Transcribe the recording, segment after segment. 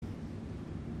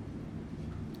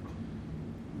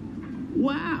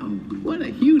Wow, what a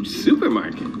huge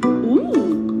supermarket.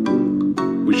 Ooh.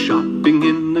 We're shopping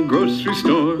in the grocery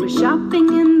store. We're shopping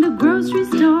in the grocery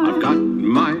store. I've got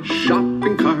my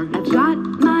shopping cart. I've got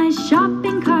my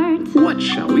shopping cart. What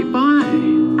shall we buy?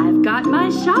 I've got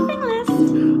my shopping list.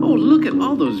 Oh, look at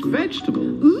all those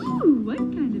vegetables. Ooh, what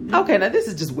kind of Okay, now this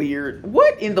is just weird.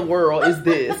 What in the world is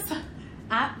this?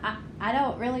 I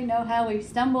don't really know how we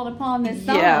stumbled upon this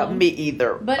song. Yeah, me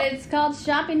either. But it's called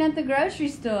Shopping at the Grocery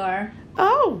Store.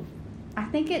 Oh, I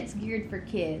think it's geared for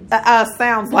kids.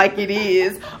 sounds like it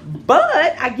is.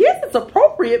 But I guess it's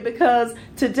appropriate because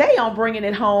today on Bringing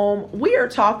It Home, we are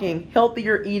talking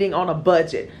healthier eating on a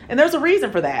budget. And there's a reason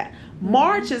for that.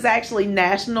 March is actually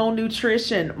National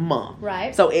Nutrition Month.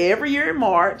 Right. So every year in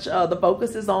March, the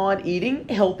focus is on eating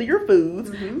healthier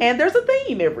foods. And there's a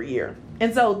theme every year.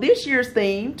 And so this year's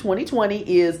theme,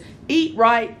 2020, is Eat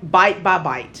Right, Bite by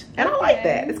Bite. And I like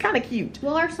that. It's kind of cute.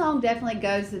 Well, our song definitely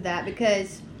goes to that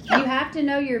because you have to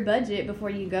know your budget before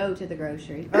you go to the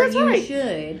grocery. Or That's you right.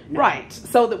 should. Right.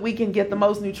 So that we can get the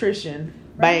most nutrition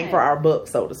bang Right. for our buck,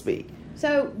 so to speak.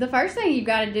 So the first thing you've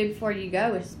got to do before you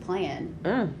go is plan.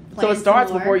 So it some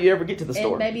starts more, before you ever get to the and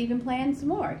store. maybe even plan some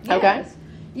more. Okay. Yes.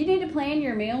 You need to plan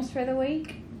your meals for the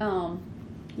week.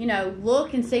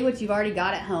 Look and see what you've already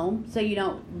got at home so you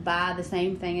don't buy the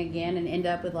same thing again and end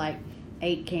up with like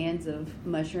 8 cans of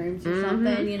mushrooms or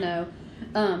something,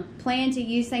 Plan to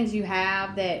use things you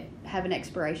have that have an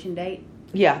expiration date.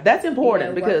 Yeah, that's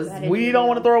important work because that into we your don't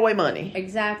want to meal. throw away money.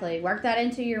 Exactly. Work that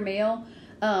into your meal.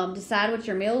 Decide what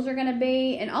your meals are going to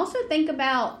be. And also think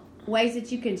about ways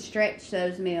that you can stretch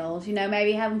those meals.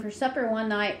 Maybe have them for supper one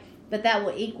night, but that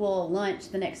will equal lunch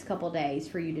the next couple days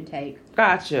for you to take.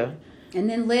 Gotcha. And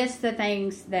then list the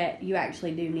things that you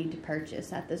actually do need to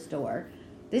purchase at the store.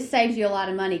 This saves you a lot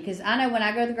of money because I know when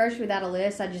I go to the grocery without a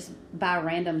list, I just buy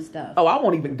random stuff. Oh, I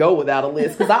won't even go without a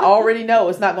list because I already know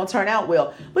it's not going to turn out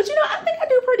well. But, I think I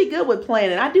do pretty good with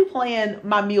planning. I do plan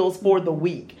my meals for the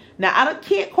week. Now, I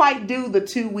can't quite do the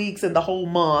 2 weeks and the whole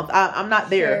month. I'm not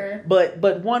there. Sure.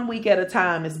 But 1 week at a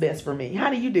time is best for me. How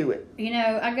do you do it?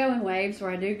 I go in waves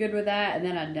where I do good with that and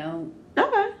then I don't.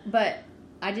 Okay. But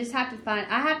I just have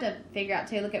to figure out,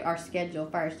 too, look at our schedule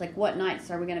first. Like, what nights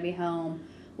are we going to be home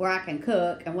where I can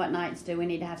cook, and what nights do we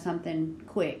need to have something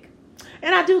quick?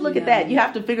 And I do look at that. You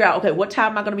have to figure out, okay, what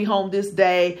time am I going to be home this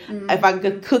day? If I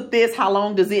could cook this, how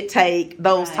long does it take?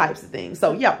 Those types of things.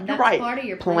 So, yeah, you're That's right. part of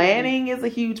your Planning is a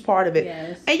huge part of it.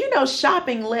 Yes. And,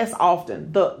 shopping less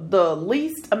often. The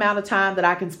least amount of time that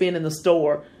I can spend in the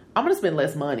store, I'm going to spend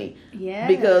less money. Yes.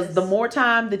 Because the more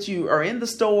time that you are in the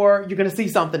store, you're going to see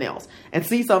something else and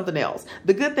see something else.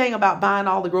 The good thing about buying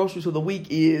all the groceries for the week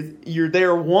is you're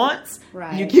there once,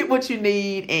 right. You get what you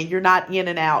need, and you're not in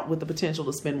and out with the potential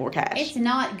to spend more cash. It's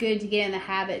not good to get in the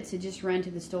habit to just run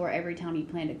to the store every time you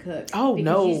plan to cook. Oh, because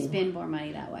no. you spend more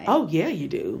money that way. Oh, yeah, you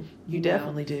do. You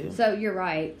definitely do. So you're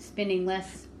right. Spending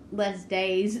less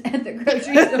days at the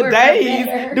grocery store.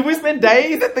 Days? Do we spend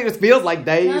days? I think it feels like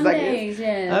days. Some I guess. days,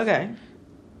 yes. Okay.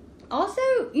 Also,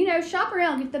 shop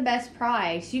around, get the best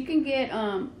price. You can get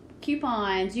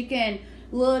coupons. You can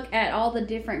look at all the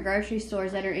different grocery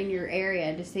stores that are in your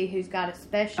area to see who's got a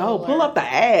special. Oh, pull up the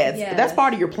ads. Yes. That's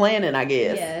part of your planning, I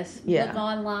guess. Yes. Yeah. Look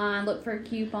online. Look for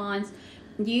coupons.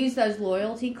 Use those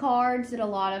loyalty cards that a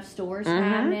lot of stores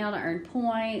have now to earn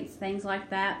points, things like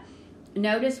that.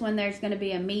 Notice when there's going to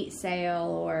be a meat sale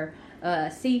or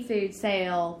a seafood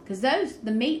sale, because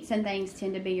the meats and things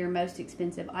tend to be your most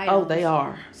expensive items. Oh, they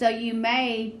are. So you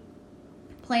may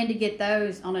plan to get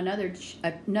those on another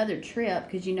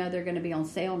trip because they're going to be on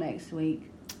sale next week.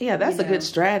 Yeah, that's a good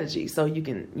strategy. So you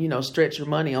can, stretch your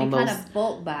money on and those kind of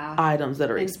bulk buy items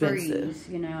that are and expensive.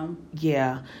 freeze,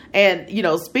 Yeah. And,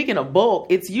 speaking of bulk,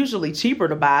 it's usually cheaper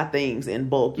to buy things in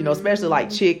bulk, especially like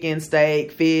chicken,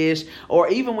 steak, fish, or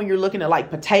even when you're looking at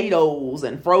like potatoes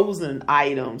and frozen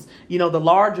items, the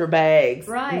larger bags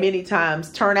many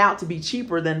times turn out to be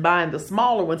cheaper than buying the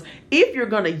smaller ones if you're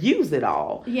going to use it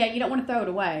all. Yeah, you don't want to throw it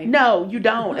away. No, you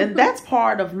don't. And that's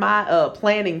part of my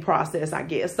planning process, I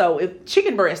guess. So if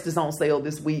chicken breast is on sale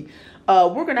this week,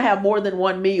 we're going to have more than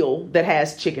one meal that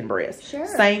has chicken breast. Sure.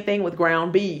 Same thing with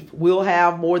ground beef. We'll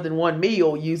have more than one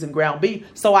meal using ground beef,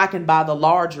 so I can buy the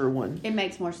larger one. It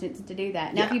makes more sense to do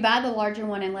that. Now, if you buy the larger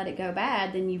one and let it go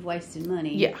bad, then you've wasted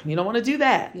money. Yeah, you don't want to do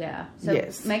that. Yeah.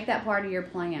 So make that part of your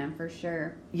plan for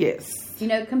sure. Yes.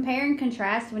 Compare and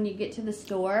contrast when you get to the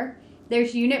store.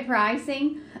 There's unit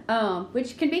pricing,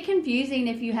 which can be confusing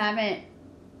if you haven't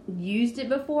used it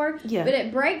before. Yeah. But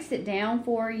it breaks it down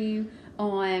for you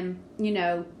on,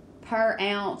 per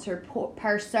ounce or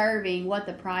per serving what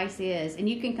the price is, and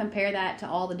you can compare that to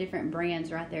all the different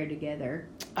brands right there together.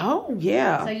 Oh,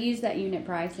 yeah. So use that unit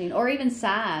pricing, or even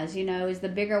size. Is the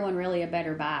bigger one really a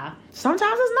better buy?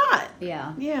 Sometimes it's not.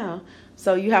 Yeah. Yeah.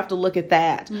 So you have to look at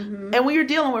that. Mm-hmm. And when you're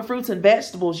dealing with fruits and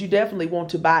vegetables, you definitely want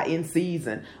to buy in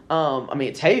season.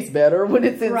 It tastes better when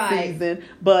it's in season,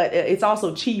 but it's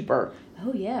also cheaper.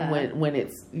 Oh yeah. When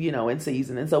it's, in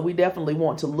season. And so we definitely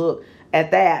want to look at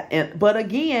that. But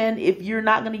again, if you're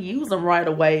not going to use them right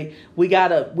away, we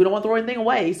don't want to throw anything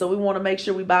away. So we want to make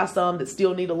sure we buy some that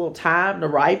still need a little time to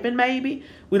ripen maybe.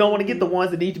 We don't want to get the ones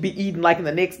that need to be eaten like in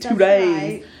the next 2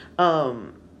 days.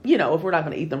 Right. If we're not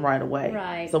going to eat them right away.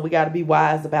 Right. So we got to be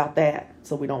wise about that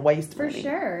so we don't waste For money.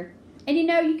 sure. And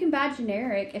you can buy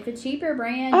generic. If a cheaper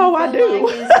brand. Oh, I do.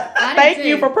 I do Thank too.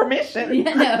 you for permission.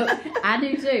 Yeah, no, I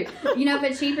do too. If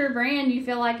a cheaper brand you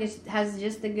feel like it has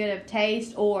just as good of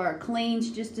taste or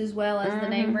cleans just as well as the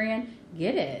name brand,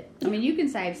 get it. You can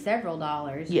save several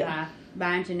dollars by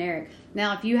buying generic.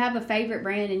 Now, if you have a favorite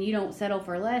brand and you don't settle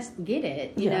for less, get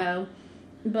it. You know,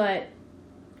 but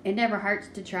it never hurts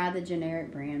to try the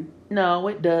generic brand. No,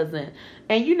 it doesn't.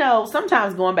 And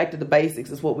sometimes going back to the basics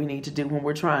is what we need to do when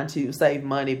we're trying to save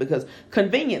money, because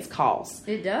convenience costs.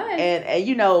 It does.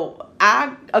 And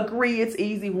I agree it's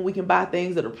easy when we can buy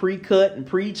things that are pre-cut and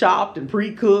pre-chopped and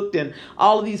pre-cooked and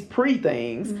all of these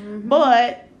pre-things. Mm-hmm.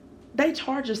 But they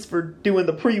charge us for doing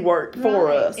the pre-work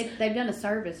for us. They've done a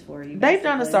service for you. They've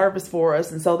done a service for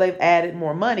us, and so they've added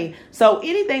more money. So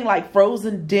anything like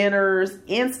frozen dinners,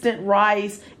 instant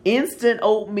rice, instant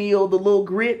oatmeal, the little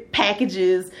grit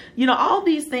packages, all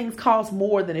these things cost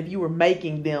more than if you were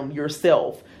making them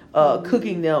yourself,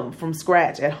 cooking them from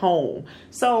scratch at home.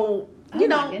 So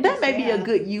that may be a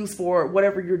good use for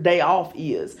whatever your day off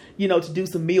is, to do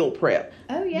some meal prep.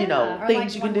 Oh, yeah. Or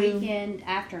things you can do. Weekend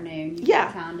afternoon, you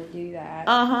have time to do that.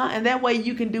 And that way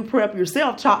you can do prep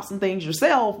yourself, chop some things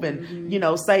yourself, and,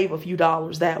 save a few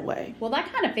dollars that way. Well,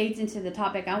 that kind of feeds into the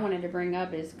topic I wanted to bring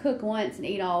up is cook once and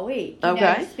eat all week.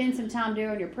 Spend some time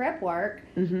doing your prep work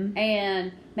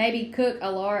and maybe cook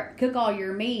all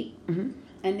your meat. Mm-hmm.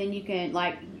 And then you can,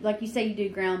 like you say, you do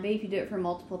ground beef, you do it for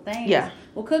multiple things. Yeah.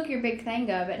 Well, cook your big thing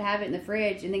of it, have it in the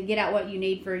fridge, and then get out what you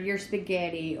need for your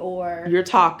spaghetti or your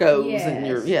tacos and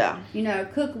your,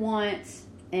 cook once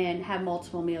and have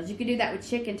multiple meals. You can do that with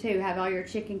chicken too. Have all your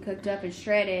chicken cooked up and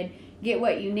shredded. Get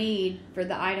what you need for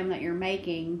the item that you're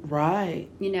making. Right.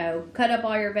 Cut up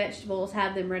all your vegetables,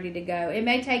 have them ready to go. It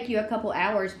may take you a couple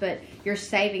hours, but you're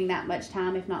saving that much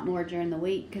time, if not more, during the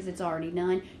week because it's already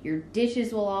done. Your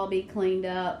dishes will all be cleaned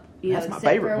up, That's my except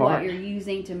favorite for part. what you're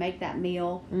using to make that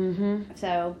meal. Mm-hmm.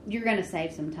 So you're going to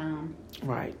save some time.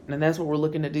 Right. And that's what we're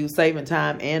looking to do, saving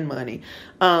time and money.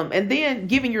 And then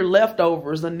giving your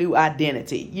leftovers a new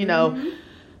identity.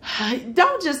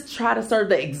 Don't just try to serve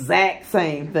the exact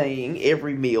same thing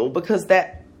every meal, because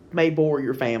that may bore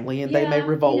your family and they may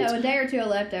revolt. A day or two of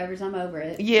leftovers, I'm over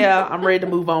it. Yeah, I'm ready to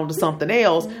move on to something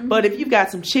else. Mm-hmm. But if you've got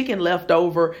some chicken left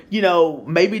over,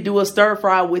 maybe do a stir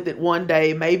fry with it one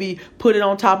day, maybe put it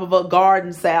on top of a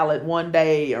garden salad one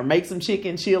day, or make some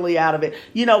chicken chili out of it.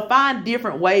 Find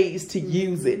different ways to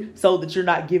use it so that you're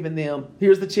not giving them,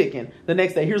 here's the chicken. The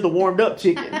next day, here's the warmed up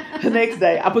chicken. The next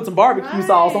day, I put some barbecue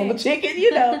sauce on the chicken,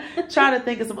 Try to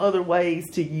think of some other ways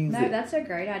to use it. No, that's a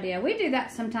great idea. We do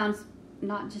that sometimes.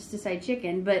 Not just to say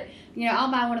chicken, but I'll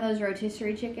buy one of those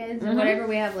rotisserie chickens, and whatever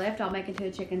we have left, I'll make into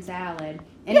a chicken salad,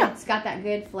 and it's got that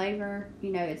good flavor.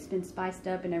 It's been spiced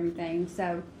up and everything.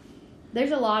 So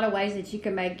there's a lot of ways that you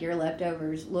can make your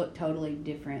leftovers look totally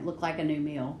different, look like a new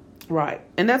meal. Right.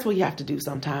 And that's what you have to do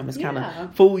sometimes, is kind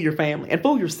of fool your family and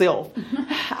fool yourself.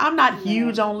 I'm not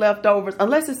huge on leftovers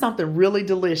unless it's something really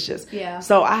delicious. Yeah.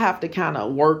 So I have to kind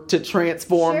of work to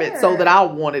transform it so that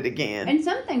I'll want it again. And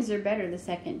some things are better the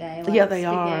second day. Like they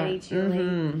spaghetti, are. chili.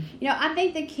 Mm-hmm. I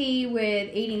think the key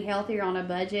with eating healthier on a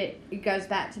budget, it goes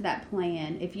back to that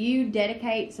plan. If you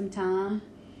dedicate some time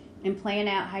and plan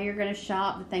out how you're going to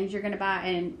shop, the things you're going to buy,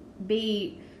 and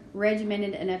be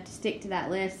regimented enough to stick to that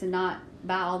list and not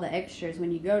buy all the extras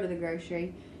when you go to the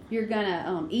grocery, you're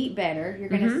gonna eat better, you're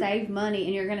gonna save money,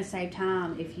 and you're gonna save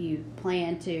time if you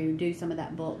plan to do some of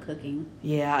that bulk cooking.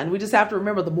 Yeah, and we just have to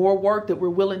remember, the more work that we're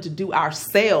willing to do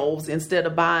ourselves instead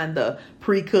of buying the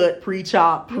pre-cut,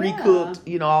 pre-chopped, pre-cooked,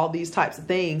 all these types of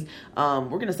things,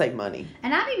 we're gonna save money.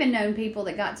 And I've even known people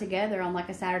that got together on like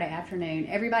a Saturday afternoon.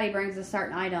 Everybody brings a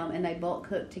certain item and they bulk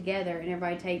cook together, and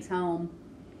everybody takes home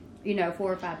 4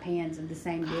 or 5 pans of the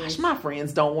same dish. Gosh, my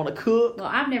friends don't want to cook. Well,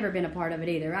 I've never been a part of it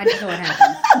either. I just know what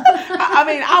happens. I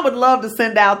mean, I would love to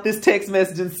send out this text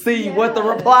message and see what the Yeah.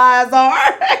 replies are.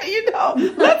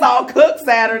 Let's all cook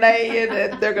Saturday,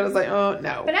 and they're gonna say, "Oh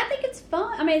no." But I think it's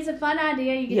fun. I mean, it's a fun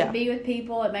idea. You get Yeah. to be with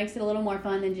people. It makes it a little more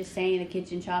fun than just staying in the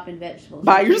kitchen chopping vegetables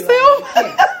By for 2 yourself? hours.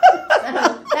 Yeah.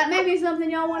 So that may be something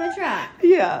y'all want to try.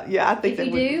 Yeah, I think If that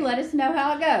you would. do, let us know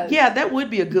how it goes. Yeah, that would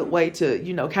be a good way to,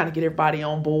 kind of get everybody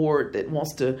on board that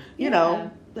wants to,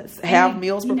 let's have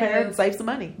meals prepared and save some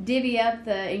money. Divvy up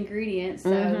the ingredients, so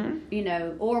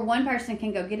Mhm. or one person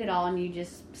can go get it all, and you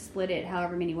just split it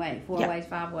however many ways, 4 Yeah. ways,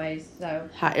 5 ways. So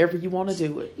However you want to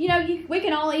do it. we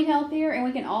can all eat healthier, and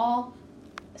we can all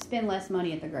spend less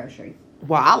money at the grocery.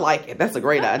 Well, I like it. That's a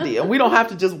great idea. We don't have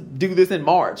to just do this in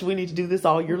March. We need to do this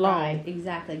all year long. Right,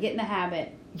 exactly. Get in the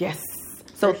habit. Yes.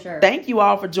 So For sure. thank you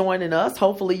all for joining us.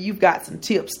 Hopefully you've got some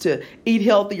tips to eat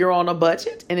healthier on a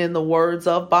budget. And in the words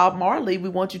of Bob Marley, we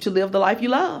want you to live the life you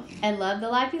love. And love the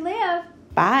life you live.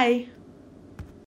 Bye.